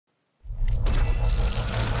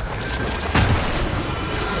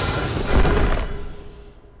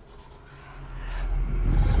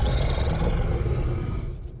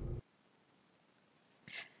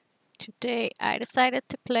today I decided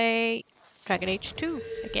to play Dragon Age 2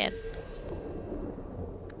 again.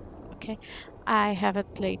 Okay, I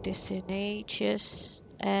haven't played this in ages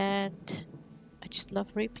and I just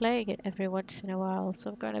love replaying it every once in a while,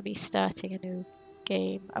 so I'm gonna be starting a new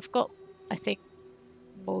game. I've got, I think,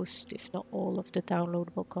 most, if not all, of the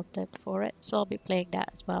downloadable content for it, so I'll be playing that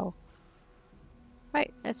as well.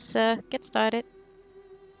 Right, let's get started.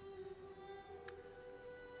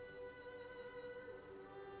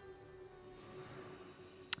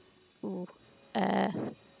 Ooh,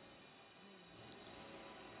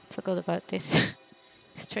 forgot about this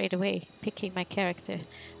straight away, picking my character.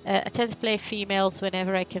 I tend to play females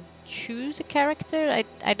whenever I can choose a character.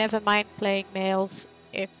 I never mind playing males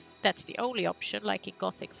if that's the only option, like in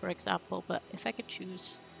Gothic, for example, but if I can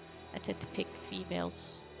choose, I tend to pick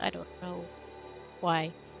females. I don't know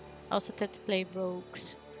why. I also tend to play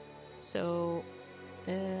rogues, so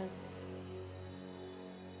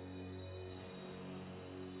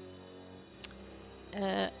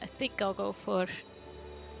I think I'll go for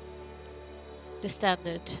the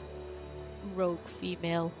standard rogue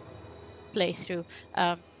female playthrough.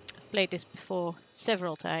 I've played this before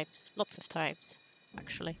several times, lots of times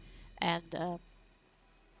actually, and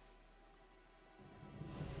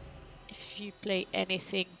if you play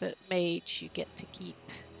anything but mage, you get to keep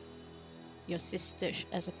your sister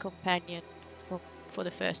as a companion for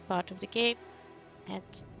the first part of the game, and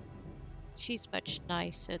she's much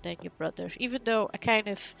nicer than your brother, even though I kind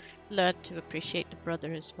of learned to appreciate the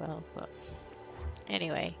brother as well. But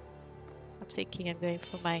anyway, I'm thinking I'm going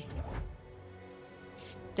for my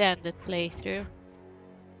standard playthrough.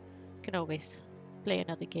 Can always play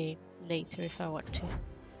another game later if I want to.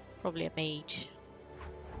 Probably a mage.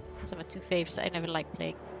 Those are my two favorites. I never liked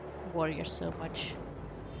playing warrior so much.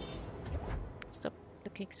 Stop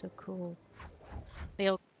looking so cool. They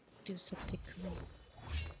all do something cool.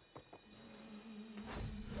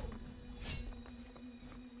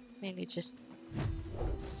 Mainly just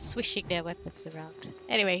swishing their weapons around.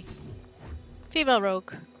 Anyway, female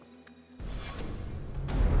rogue.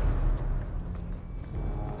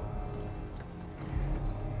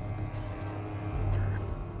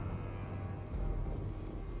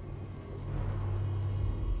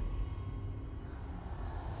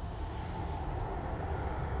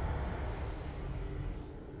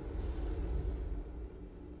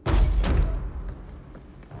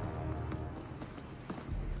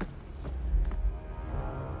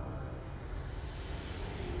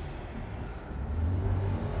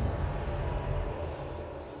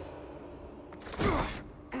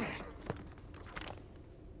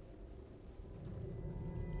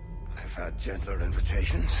 Gentler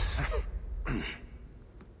invitations.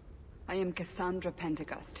 I am Cassandra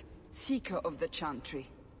Pentecost, Seeker of the Chantry.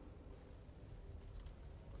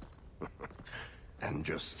 And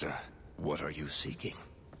just, what are you seeking?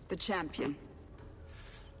 The champion.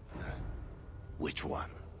 Which one?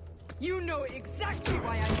 You know exactly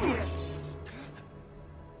why I'm here!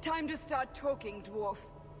 Time to start talking, dwarf.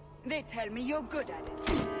 They tell me you're good at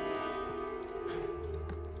it.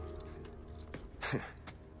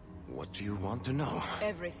 What do you want to know?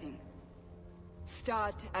 Everything.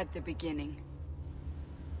 Start at the beginning.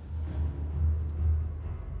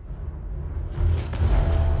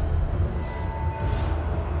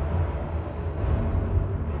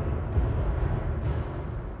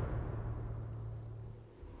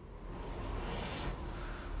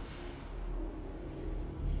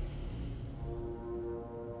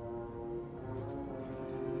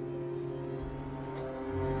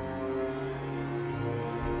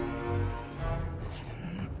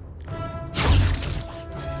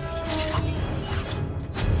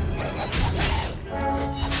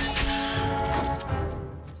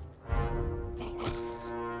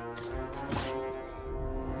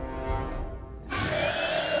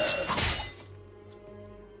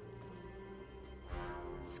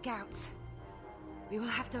 Scouts. We will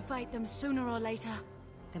have to fight them sooner or later.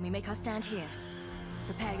 Then we make our stand here.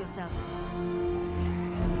 Prepare yourself.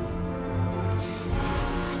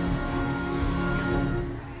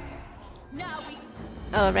 Now we...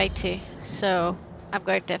 Alrighty, so I'm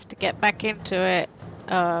going to have to get back into it.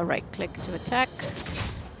 Right click to attack.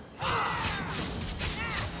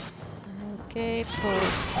 Okay,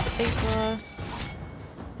 pause paper.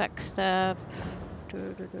 Backstab.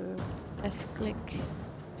 Left click.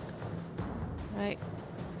 Right.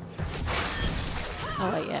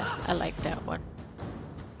 Oh yeah, I like that one.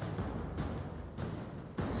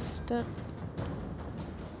 Stun.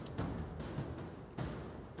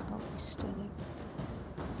 Oh, he's stunning.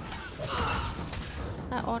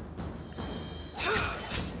 That one.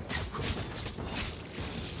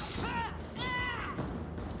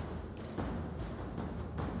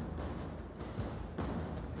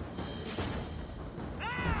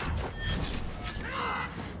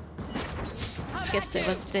 guess there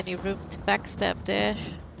wasn't any room to backstab there.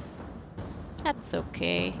 That's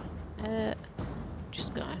okay.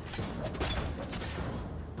 Just gonna...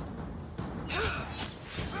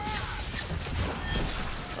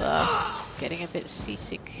 getting a bit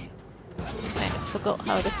seasick. Kind of forgot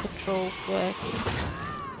how the controls work.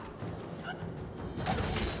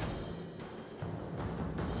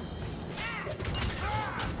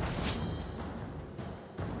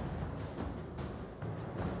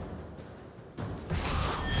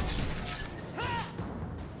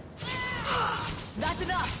 That's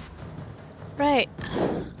enough. Right.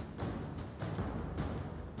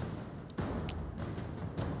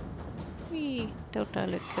 Whee, don't I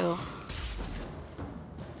look cool?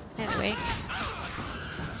 Anyway.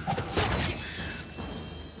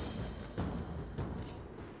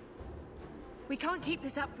 We can't keep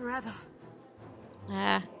this up forever.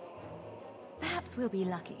 Ah, Perhaps we'll be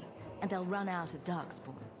lucky, and they'll run out of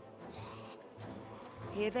Darkspawn.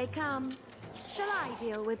 Here they come. Shall I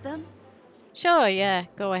deal with them? sure, yeah,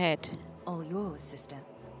 go ahead. All yours, sister.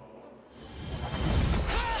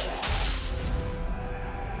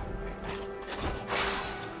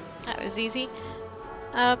 That was easy.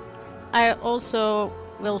 I also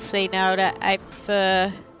will say now that I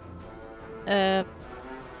prefer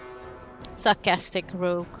sarcastic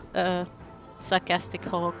rogue, sarcastic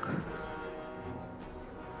Hawke.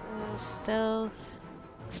 Stealth,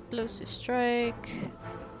 explosive strike,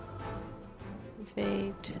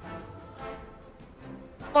 evade.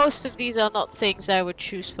 Most of these are not things I would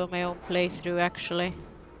choose for my own playthrough actually,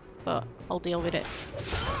 but I'll deal with it.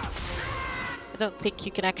 I don't think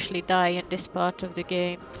you can actually die in this part of the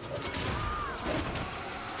game.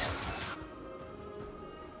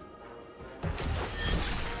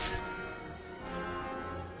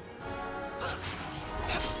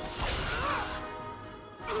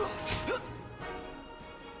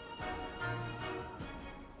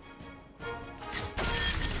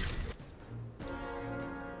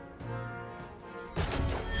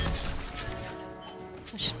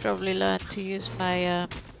 I should probably learn to use my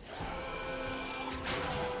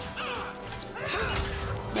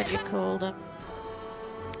what do you call them?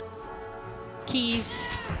 Keys.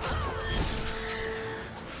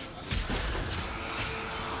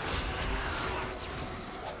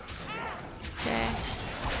 Okay.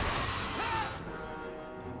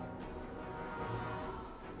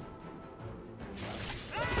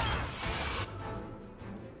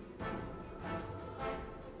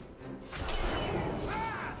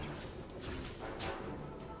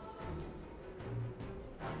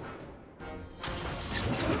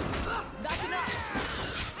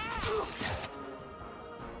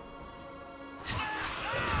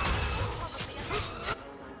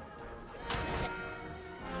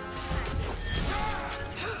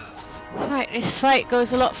 Right, this fight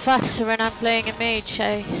goes a lot faster when I'm playing a mage,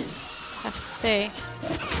 I have to say.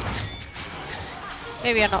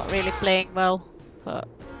 Maybe I'm not really playing well, but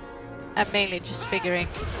I'm mainly just figuring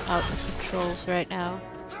out the controls right now.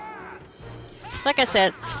 Like I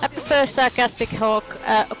said, I prefer sarcastic Hawke.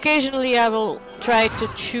 Occasionally I will try to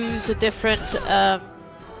choose a different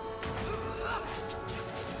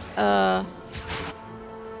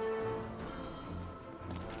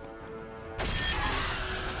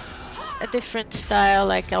style,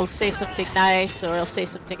 like I'll say something nice or I'll say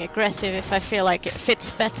something aggressive if I feel like it fits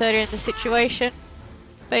better in the situation.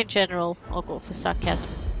 But in general, I'll go for sarcasm.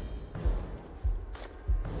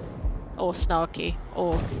 Or snarky,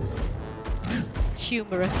 or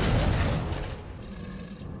humorous.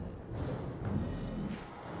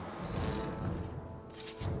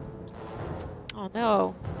 Oh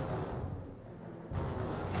no.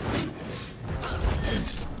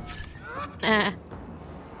 Ah.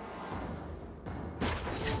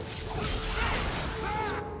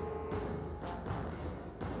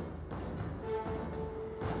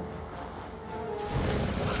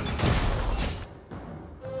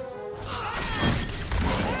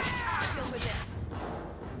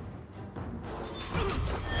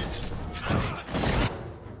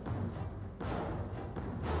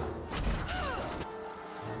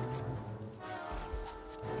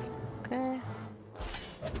 Okay.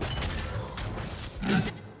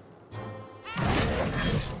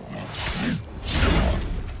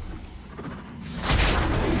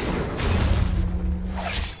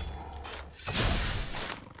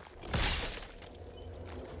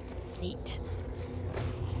 Neat.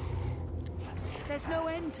 There's no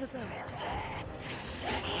end to them.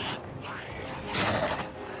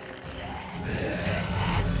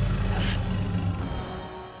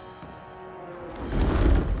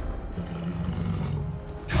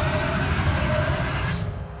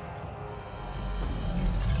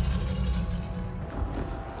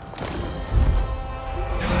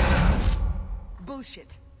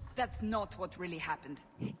 bullshit. That's not what really happened.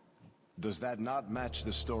 Does that not match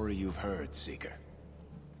the story you've heard, Seeker?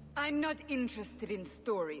 I'm not interested in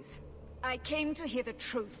stories. I came to hear the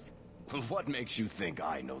truth. What makes you think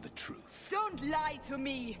I know the truth? Don't lie to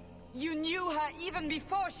me! You knew her even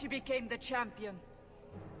before she became the champion.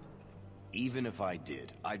 Even if I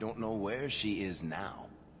did, I don't know where she is now.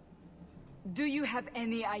 Do you have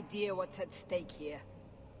any idea what's at stake here?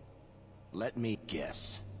 Let me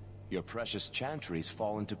guess. Your precious chantries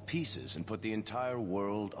fallen to pieces and put the entire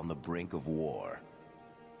world on the brink of war.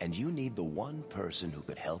 And you need the one person who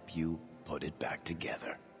could help you put it back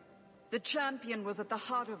together. The champion was at the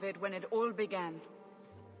heart of it when it all began.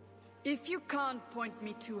 If you can't point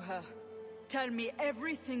me to her, tell me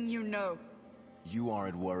everything you know. You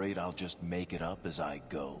aren't worried I'll just make it up as I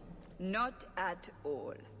go? Not at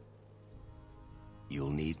all. You'll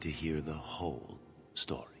need to hear the whole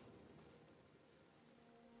story.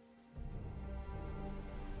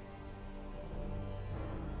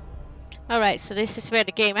 Alright, so this is where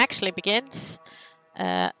the game actually begins.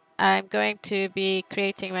 I'm going to be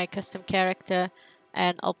creating my custom character,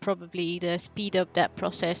 and I'll probably either speed up that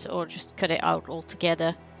process or just cut it out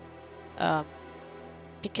altogether.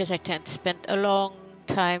 Because I tend to spend a long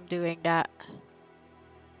time doing that.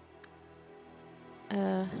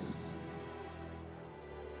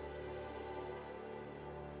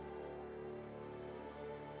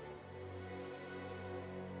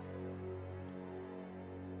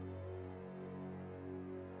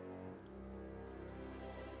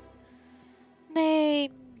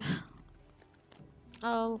 Name.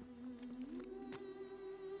 I'll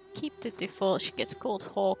keep the default. She gets called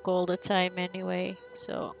Hawke all the time anyway,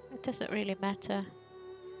 so it doesn't really matter.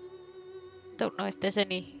 Don't know if there's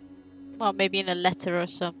any, well, maybe in a letter or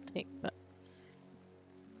something, but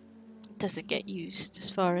it doesn't get used as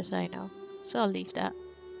far as I know, so I'll leave that.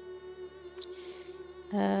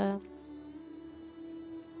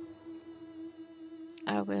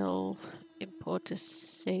 I will import a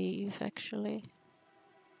save actually.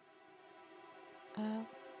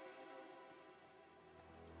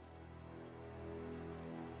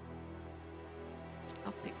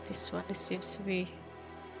 I'll pick this one. This seems to be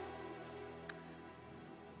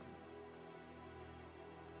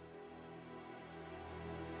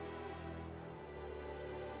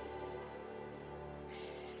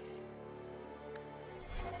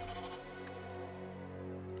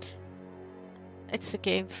it's a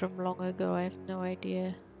game from long ago. I have no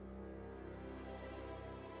idea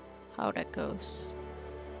how that goes.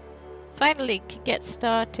 Finally, can get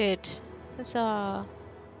started. Huzzah!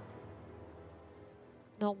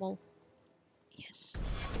 Normal. Yes.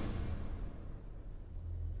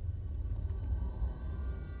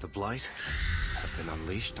 The Blight have been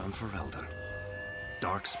unleashed on Ferelden.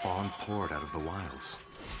 Darkspawn poured out of the wilds,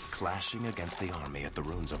 clashing against the army at the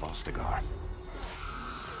ruins of Ostagar.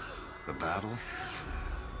 The battle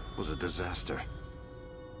was a disaster.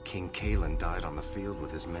 King Cailan died on the field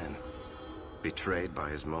with his men, betrayed by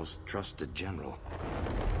his most trusted general.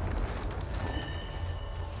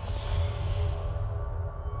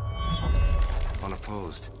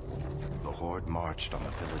 Unopposed, the Horde marched on the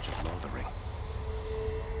village of Lothering.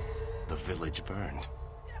 The village burned,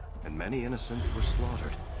 and many innocents were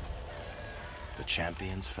slaughtered. The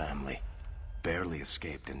champion's family barely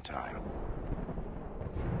escaped in time.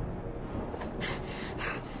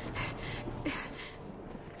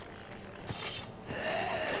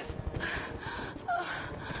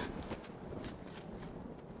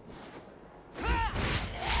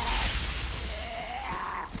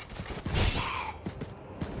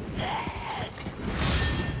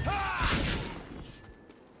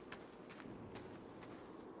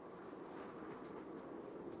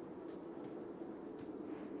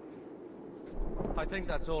 I think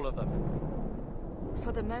that's all of them.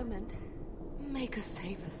 For the moment, make us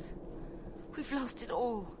save us. We've lost it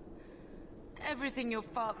all. Everything your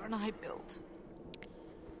father and I built.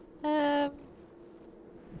 I'm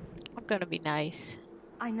gonna be nice.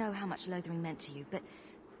 I know how much Lothering meant to you, but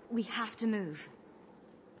we have to move.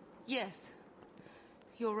 Yes,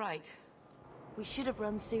 you're right. We should have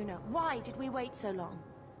run sooner. Why did we wait so long?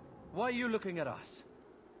 Why are you looking at us?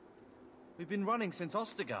 We've been running since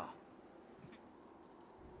Ostagar.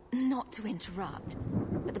 Not to interrupt,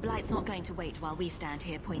 but the Blight's not going to wait while we stand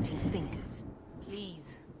here pointing fingers.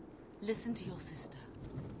 Please, listen to your sister.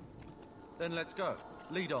 Then let's go.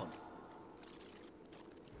 Lead on.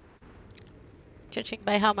 Judging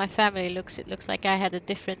by how my family looks, it looks like I had a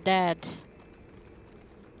different dad.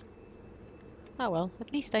 Oh well,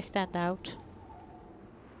 at least I stand out.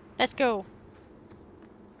 Let's go!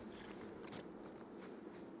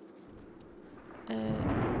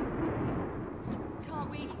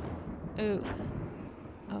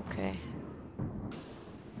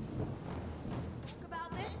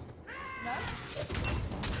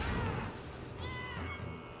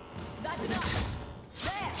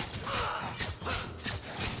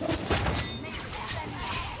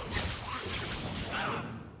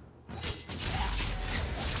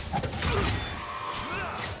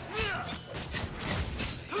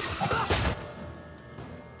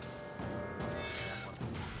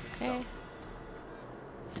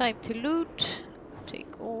 Time to loot.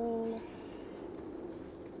 Take all.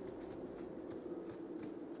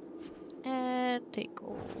 And take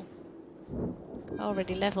all.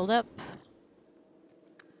 Already leveled up.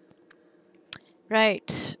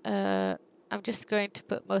 Right. I'm just going to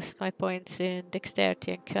put most of my points in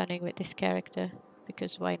dexterity and cunning with this character.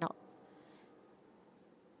 Because why not?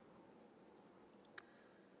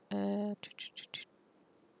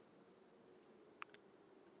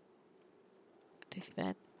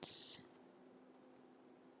 Defense.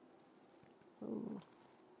 Ooh.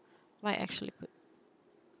 Might actually put...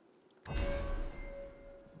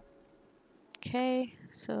 Okay,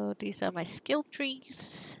 so these are my skill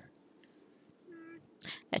trees.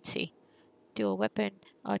 Let's see. Dual weapon,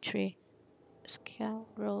 archery,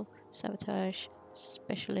 scoundrel, sabotage,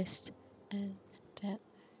 specialist, and that.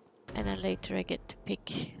 And then later I get to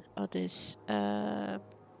pick others. Yeah,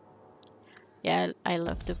 I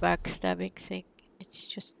love the backstabbing thing. It's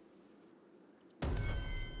just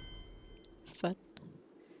fun.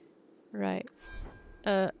 Right.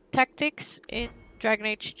 Tactics in Dragon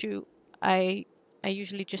Age 2, I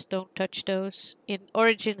usually just don't touch those. In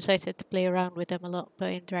Origins I tend to play around with them a lot,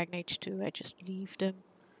 but in Dragon Age 2 I just leave them.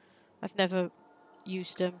 I've never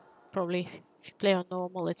used them. Probably if you play on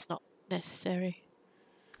normal it's not necessary.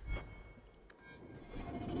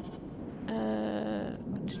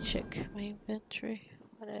 Want to check my inventory.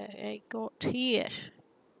 What I got here.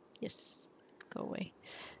 Yes, go away.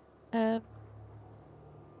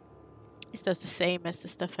 This does the same as the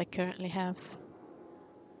stuff I currently have.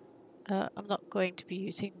 I'm not going to be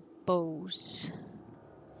using bows.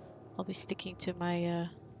 I'll be sticking to my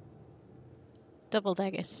double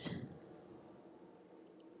daggers.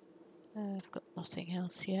 I've got nothing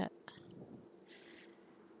else yet.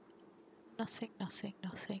 Nothing.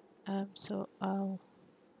 So I'll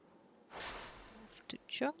move to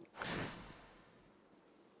junk.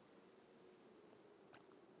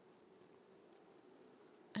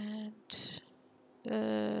 And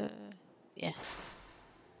yeah.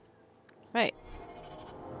 Right.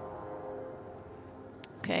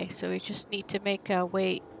 Okay, so we just need to make our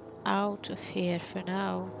way out of here for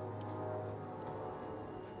now.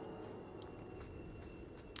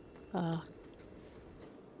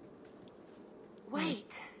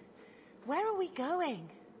 Wait, where are we going?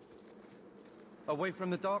 Away from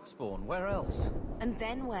the Darkspawn, where else? And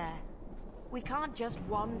then where? We can't just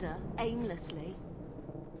wander aimlessly.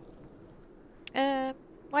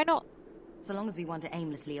 Why not? So long as we wander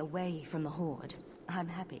aimlessly away from the Horde, I'm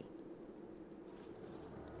happy.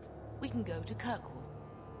 We can go to Kirkwall.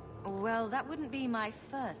 Well, that wouldn't be my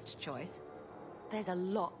first choice. There's a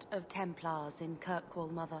lot of Templars in Kirkwall,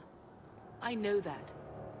 Mother. I know that,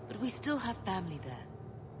 but we still have family there,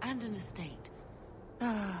 and an estate.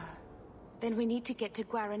 Then we need to get to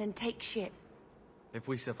Gwarin and take ship. If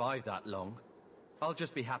we survive that long, I'll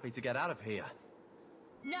just be happy to get out of here.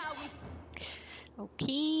 Now we...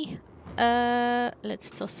 Okay. Let's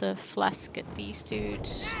toss a flask at these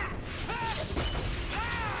dudes.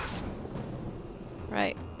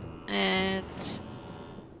 Right. And...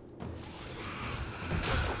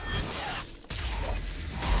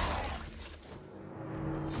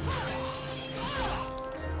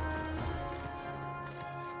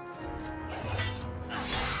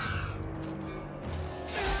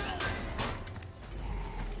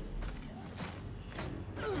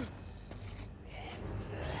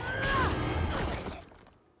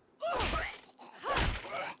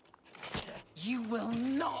 You will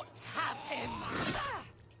not have him!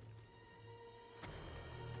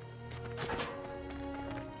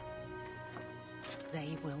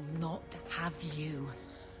 They will not have you.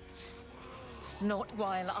 Not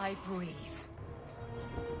while I breathe.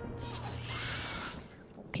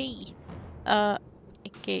 Okay.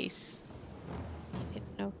 In case you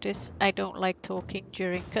didn't notice, I don't like talking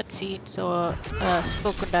during cutscenes or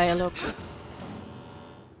spoken dialogue.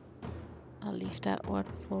 I'll leave that one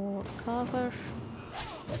for cover.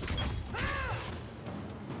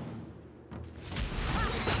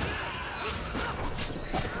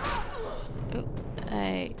 Oh,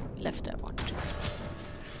 I left that one too.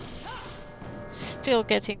 Still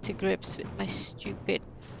getting to grips with my stupid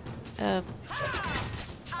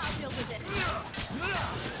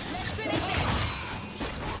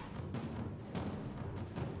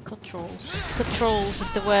controls. Controls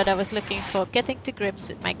is the word I was looking for. Getting to grips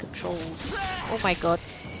with my controls. Oh my god,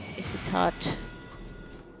 this is hard.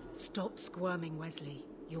 Stop squirming, Wesley.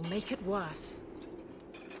 You'll make it worse.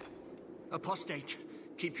 Apostate,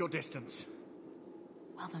 keep your distance.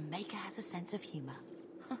 Well, the Maker has a sense of humor.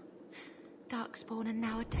 Darkspawn and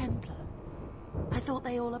now a Templar. I thought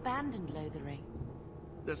they all abandoned Lothering.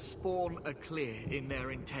 The Spawn are clear in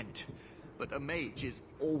their intent, but a mage is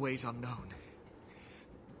always unknown.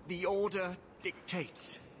 The Order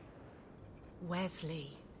dictates.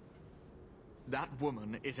 Wesley. That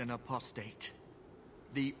woman is an apostate.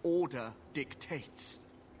 The Order dictates.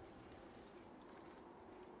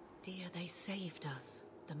 Dear, they saved us.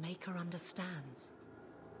 The Maker understands.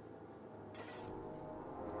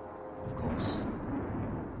 Of course.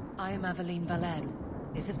 I am Aveline Valen.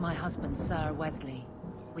 This is my husband, Sir Wesley.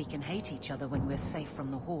 We can hate each other when we're safe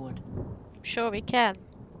from the Horde. I'm sure we can.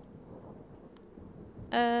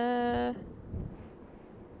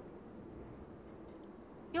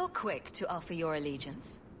 You're quick to offer your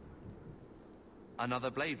allegiance. Another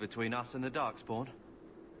blade between us and the Darkspawn?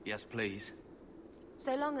 Yes, please.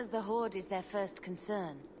 So long as the Horde is their first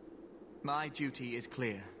concern. My duty is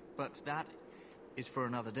clear, but that is for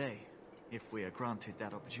another day, if we are granted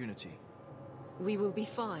that opportunity. We will be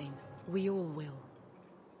fine. We all will.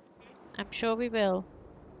 I'm sure we will.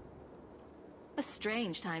 A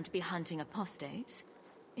strange time to be hunting apostates.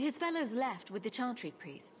 His fellows left with the Chantry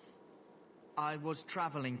priests. I was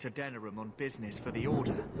traveling to Denerim on business for the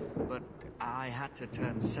Order, but I had to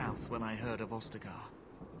turn south when I heard of Ostagar.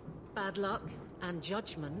 Bad luck and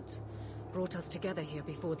judgment brought us together here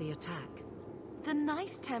before the attack. The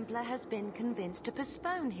nice Templar has been convinced to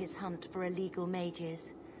postpone his hunt for illegal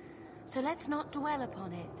mages. So let's not dwell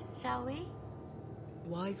upon it, shall we?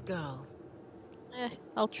 Wise girl.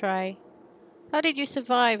 I'll try. How did you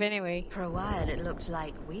survive anyway? For a while it looked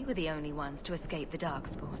like we were the only ones to escape the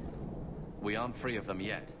Darkspawn. We aren't free of them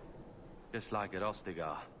yet. Just like at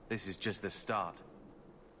Ostagar. This is just the start.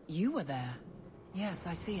 You were there. Yes,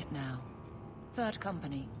 I see it now. Third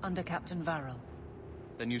Company, under Captain Varric.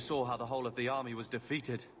 Then you saw how the whole of the army was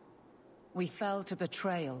defeated. We fell to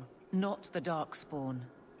betrayal, not the Darkspawn.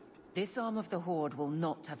 This arm of the Horde will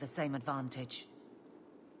not have the same advantage.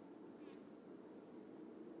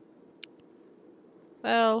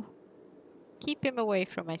 Well, keep him away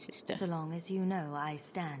from my sister. So long as you know I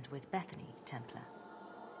stand with Bethany, Templar.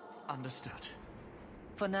 Understood.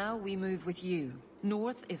 For now, we move with you.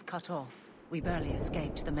 North is cut off. We barely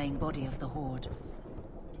escaped the main body of the Horde.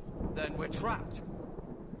 Then we're trapped.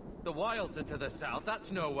 The wilds are to the south,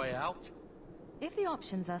 that's no way out. If the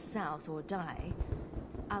options are south or die,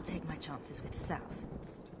 I'll take my chances with south.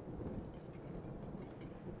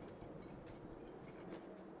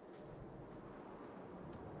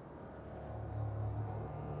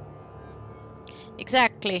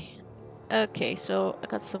 Exactly. Okay, so I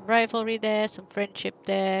got some rivalry there, some friendship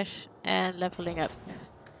there, and leveling up.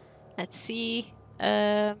 Let's see.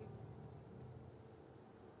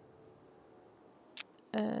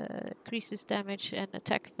 Increases damage and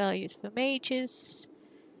attack values for mages.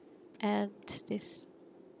 And this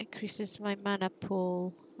increases my mana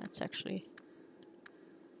pool. That's actually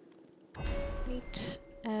neat.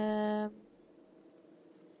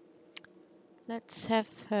 Let's have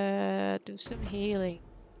her do some healing.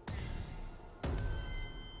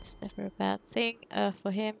 It's never a bad thing.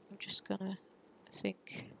 For him, I'm just gonna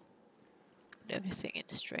think everything in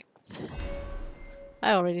strength.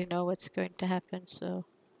 I already know what's going to happen, so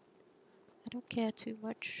I don't care too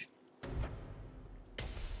much.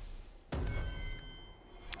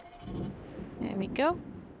 There we go.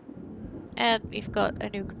 And we've got a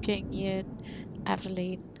new companion,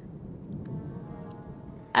 Aveline.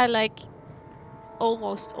 I like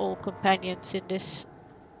almost all companions in this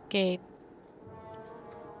game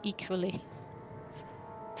equally.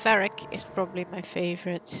 Varric is probably my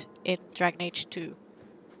favorite in Dragon Age 2.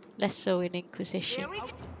 Less so in Inquisition.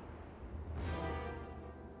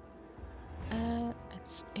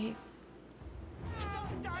 Let's aim.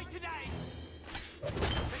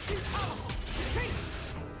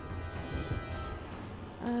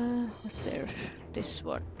 What's there? This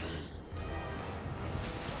one.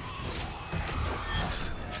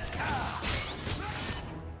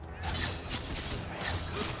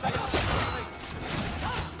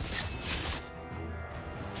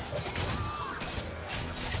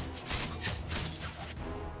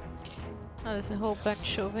 Oh, there's a whole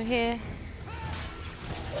bunch over here.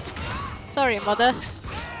 Sorry, mother.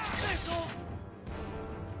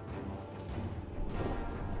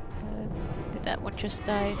 Did that one just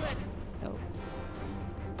die? No.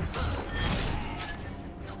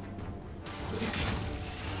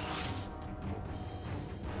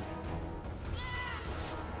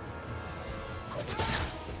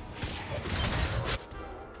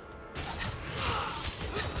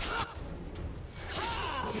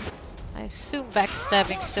 I assume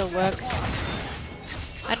backstabbing still works.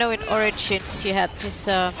 I know in Origins you had this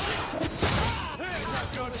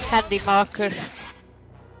handy marker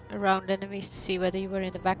around enemies to see whether you were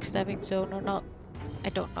in the backstabbing zone or not. I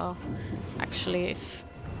don't know actually if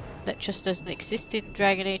that just doesn't exist in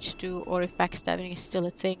Dragon Age 2 or if backstabbing is still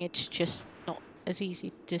a thing. It's just not as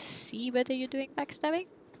easy to see whether you're doing backstabbing.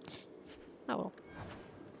 Oh well.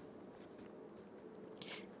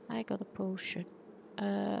 I got a potion.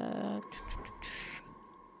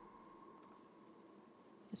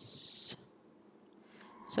 Yes.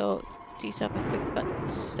 So these are my quick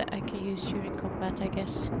buttons that I can use during combat, I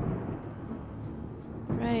guess.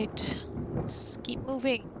 Right, let's keep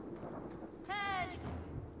moving.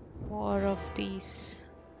 More of these.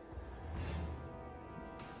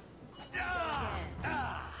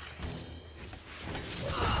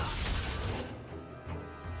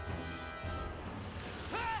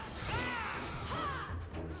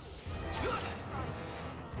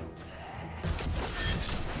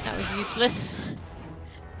 That was useless.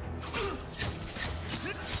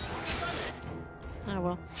 Oh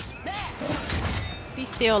well. At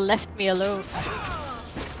least they all left me alone.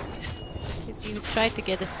 Didn't even try to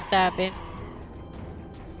get a stab in.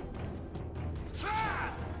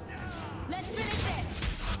 Let's finish this.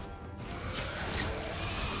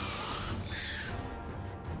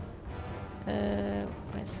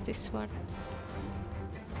 Where's this one?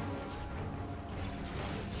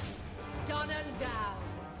 Done and down.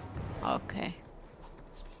 Okay.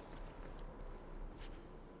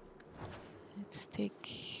 Let's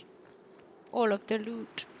take all of the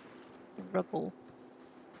loot. Rubble.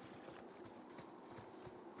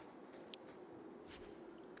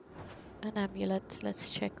 An amulet. Let's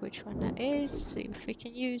check which one that is. See if we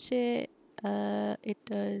can use it. It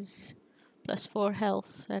does +4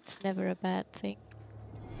 health. That's never a bad thing.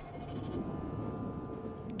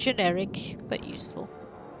 Generic, but useful.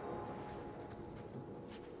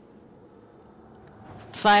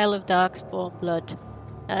 Vial of Darkspawn Blood.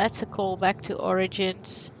 Now that's a callback to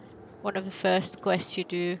Origins. One of the first quests you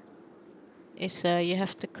do is you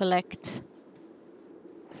have to collect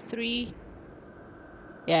 3.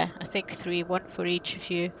 Yeah, I think 3, 1 for each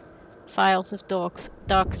of you. Vials of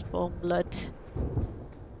Darkspawn Blood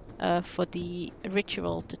for the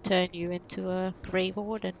ritual to turn you into a Grey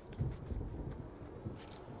Warden.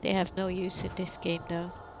 They have no use in this game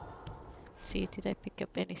though. See, did I pick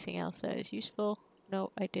up anything else that is useful?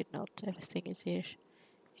 No, I did not. Everything is here.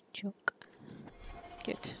 Junk.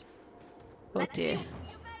 Good. Oh dear.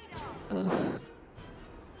 Ugh.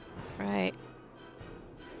 Right.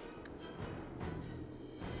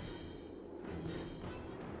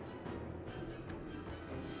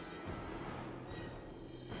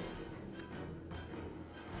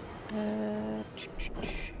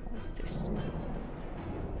 What's this?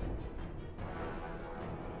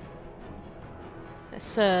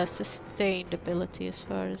 It's a sustained ability as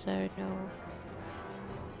far as I know.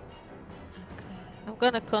 Okay. I'm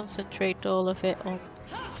gonna concentrate all of it on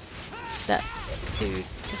that dude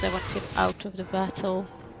because I want him out of the battle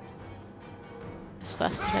as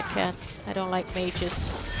fast as I can. I don't like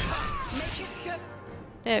mages.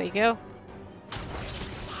 There we go.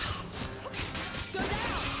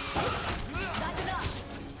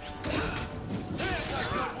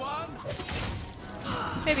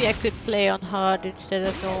 Maybe I could play on hard instead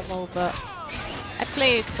of normal, but I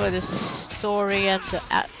play it for the story and the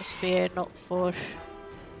atmosphere, not for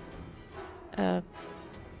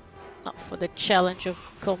the challenge of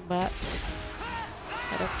combat.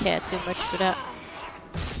 I don't care too much for that.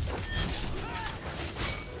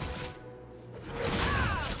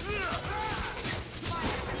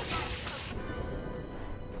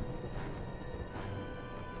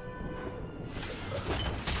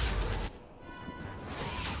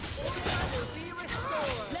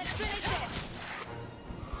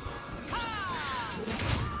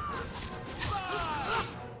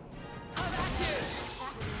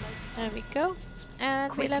 There we go.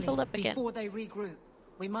 And we leveled up again. Before they regroup,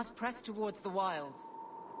 we must press towards the wilds.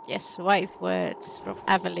 Yes, wise words from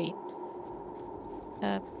Aveline.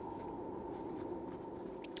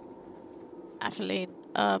 Aveline.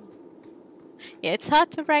 Yeah, it's hard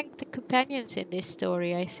to rank the companions in this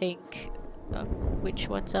story, I think. Which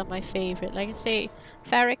ones are my favorite? Like I say,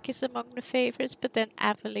 Varric is among the favorites, but then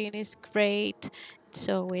Aveline is great.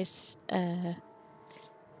 So is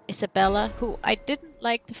Isabella, who I didn't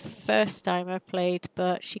like the first time I played,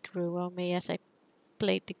 but she grew on me as I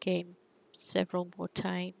played the game several more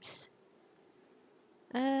times.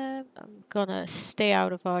 I'm gonna stay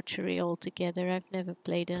out of archery altogether. I've never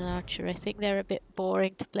played an archer. I think they're a bit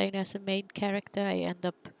boring to play as a main character. I end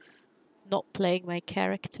up not playing my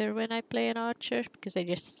character when I play an archer because I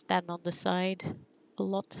just stand on the side a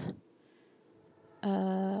lot.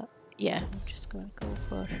 Yeah, I'm just gonna go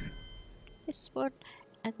for this one.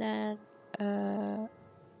 And then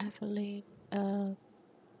Aveline.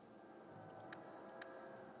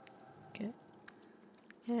 Okay.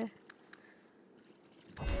 Yeah.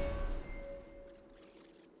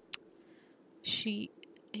 She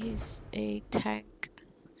is a tank.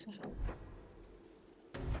 So.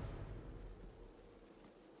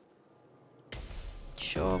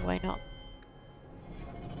 Sure, why not?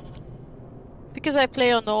 Because I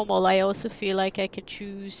play on normal, I also feel like I can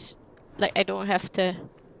choose, like I don't have to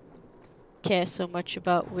care so much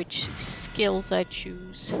about which skills I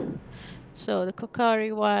choose. So the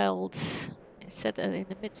Kokari Wilds is set in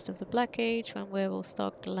the midst of the Black Age when werewolves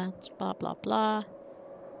stalk the lands, blah blah blah.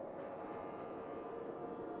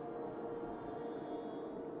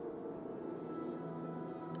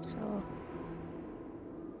 So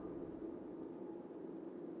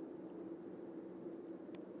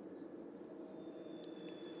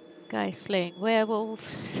guy slaying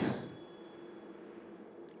werewolves.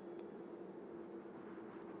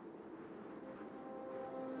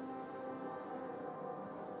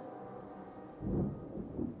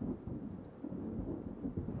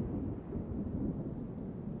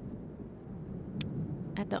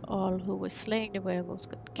 And all who were slaying the werewolves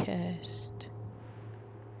got cursed.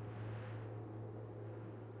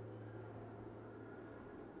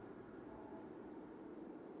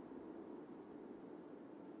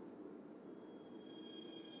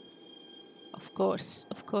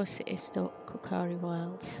 Of course it is the Kokari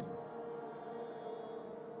Wilds.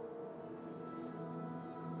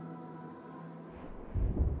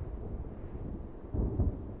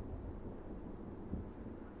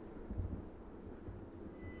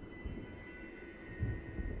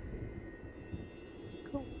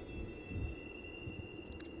 Cool.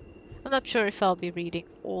 I'm not sure if I'll be reading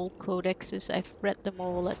all codexes. I've read them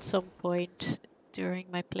all at some point during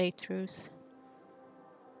my playthroughs.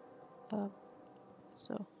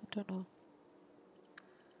 So, I don't know.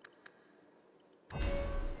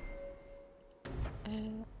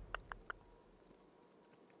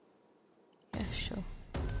 Yeah, sure.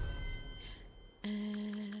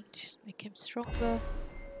 And just make him stronger.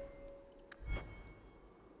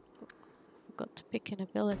 Forgot to pick an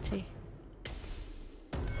ability.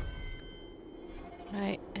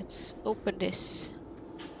 Right, let's open this.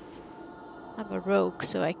 I'm a rogue,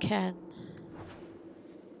 so I can.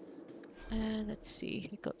 And let's see,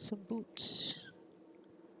 we got some boots.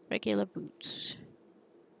 Regular boots.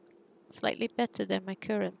 Slightly better than my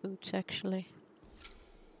current boots, actually.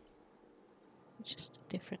 Just a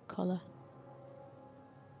different color.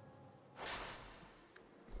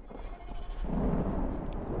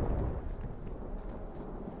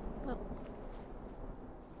 Oh.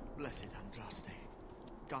 Blessed Andraste,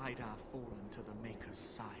 guide our fallen to the Maker's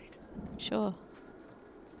side. Sure.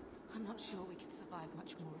 I'm not sure we can survive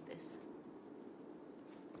much more of this.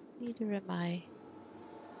 Neither am I.